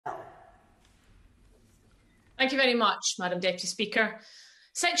Thank you very much, Madam Deputy Speaker.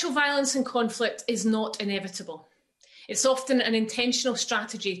 Sexual violence and conflict is not inevitable. It's often an intentional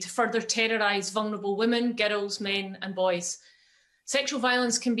strategy to further terrorise vulnerable women, girls, men and boys. Sexual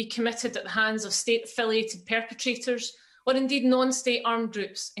violence can be committed at the hands of state-affiliated perpetrators or indeed non-state armed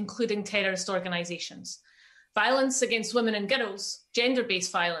groups, including terrorist organisations. Violence against women and girls,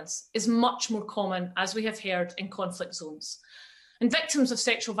 gender-based violence, is much more common, as we have heard, in conflict zones. And victims of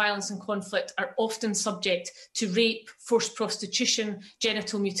sexual violence and conflict are often subject to rape, forced prostitution,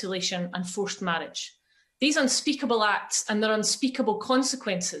 genital mutilation and forced marriage. These unspeakable acts and their unspeakable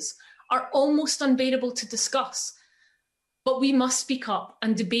consequences are almost unbearable to discuss. But we must speak up,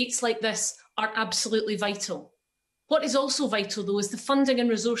 and debates like this are absolutely vital. What is also vital, though, is the funding and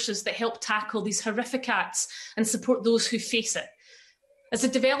resources that help tackle these horrific acts and support those who face it. As a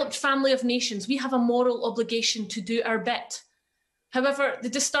developed family of nations, we have a moral obligation to do our bit. However, the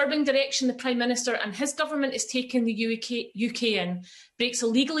disturbing direction the Prime Minister and his government is taking the UK in breaks a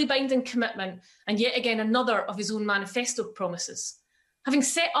legally binding commitment and yet again another of his own manifesto promises. Having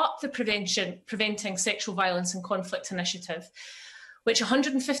set up the Preventing Sexual Violence and Conflict initiative, which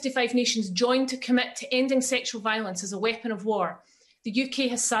 155 nations joined to commit to ending sexual violence as a weapon of war, the UK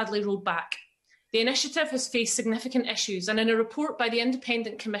has sadly rolled back. The initiative has faced significant issues, and in a report by the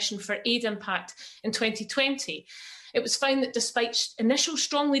Independent Commission for Aid Impact in 2020, it was found that despite initial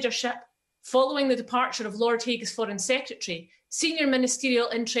strong leadership, following the departure of Lord Haig as Foreign Secretary, senior ministerial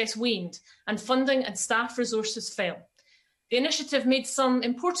interest waned and funding and staff resources fell. The initiative made some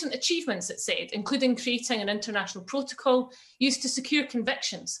important achievements, it said, including creating an international protocol used to secure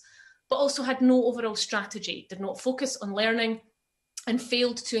convictions, but also had no overall strategy, did not focus on learning and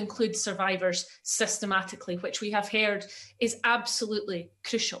failed to include survivors systematically, which we have heard is absolutely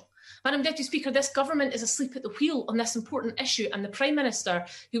crucial. Madam Deputy Speaker, this government is asleep at the wheel on this important issue, and the Prime Minister,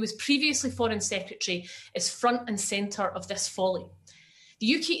 who was previously Foreign Secretary, is front and centre of this folly.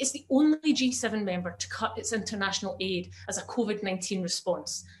 The UK is the only G7 member to cut its international aid as a COVID-19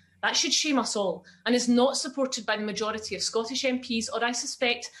 response. That should shame us all, and is not supported by the majority of Scottish MPs, or I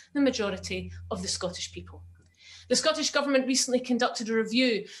suspect the majority of the Scottish people. The Scottish Government recently conducted a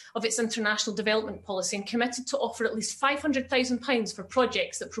review of its international development policy and committed to offer at least £500,000 for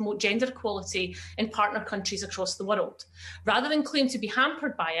projects that promote gender equality in partner countries across the world. Rather than claim to be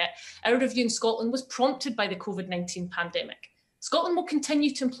hampered by it, our review in Scotland was prompted by the COVID-19 pandemic. Scotland will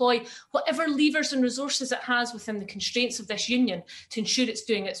continue to employ whatever levers and resources it has within the constraints of this union to ensure it's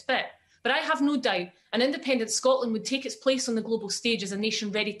doing its bit. But I have no doubt an independent Scotland would take its place on the global stage as a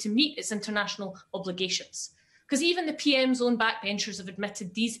nation ready to meet its international obligations. Because even the PM's own backbenchers have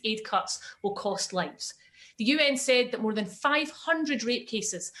admitted these aid cuts will cost lives. The UN said that more than 500 rape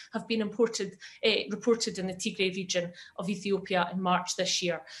cases have been reported in the Tigray region of Ethiopia in March this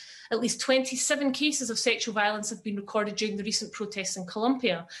year. At least 27 cases of sexual violence have been recorded during the recent protests in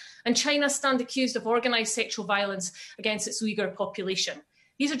Colombia, and China stands accused of organised sexual violence against its Uyghur population.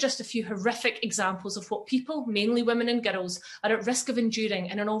 These are just a few horrific examples of what people, mainly women and girls, are at risk of enduring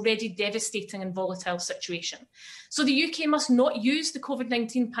in an already devastating and volatile situation. So the UK must not use the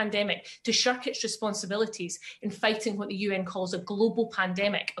COVID-19 pandemic to shirk its responsibilities in fighting what the UN calls a global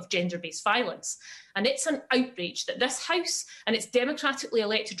pandemic of gender-based violence. And it's an outrage that this House and its democratically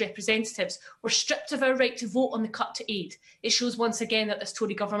elected representatives were stripped of our right to vote on the cut to aid. It shows once again that this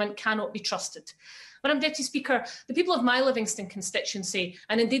Tory government cannot be trusted. Madam Deputy Speaker, the people of my Livingston constituency,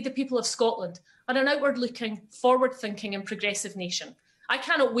 and indeed the people of Scotland, are an outward-looking, forward-thinking and progressive nation. I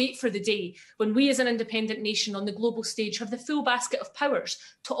cannot wait for the day when we as an independent nation on the global stage have the full basket of powers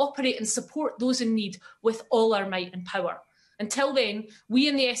to operate and support those in need with all our might and power. Until then, we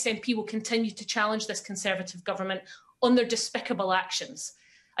in the SNP will continue to challenge this Conservative government on their despicable actions.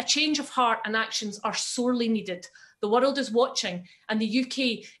 A change of heart and actions are sorely needed. The world is watching, and the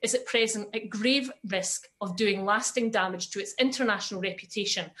UK is at present at grave risk of doing lasting damage to its international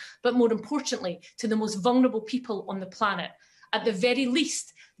reputation, but more importantly, to the most vulnerable people on the planet. At the very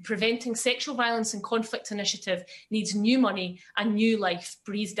least, the Preventing Sexual Violence and Conflict initiative needs new money and new life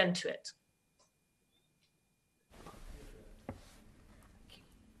breathed into it.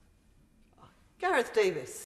 Gareth Davis.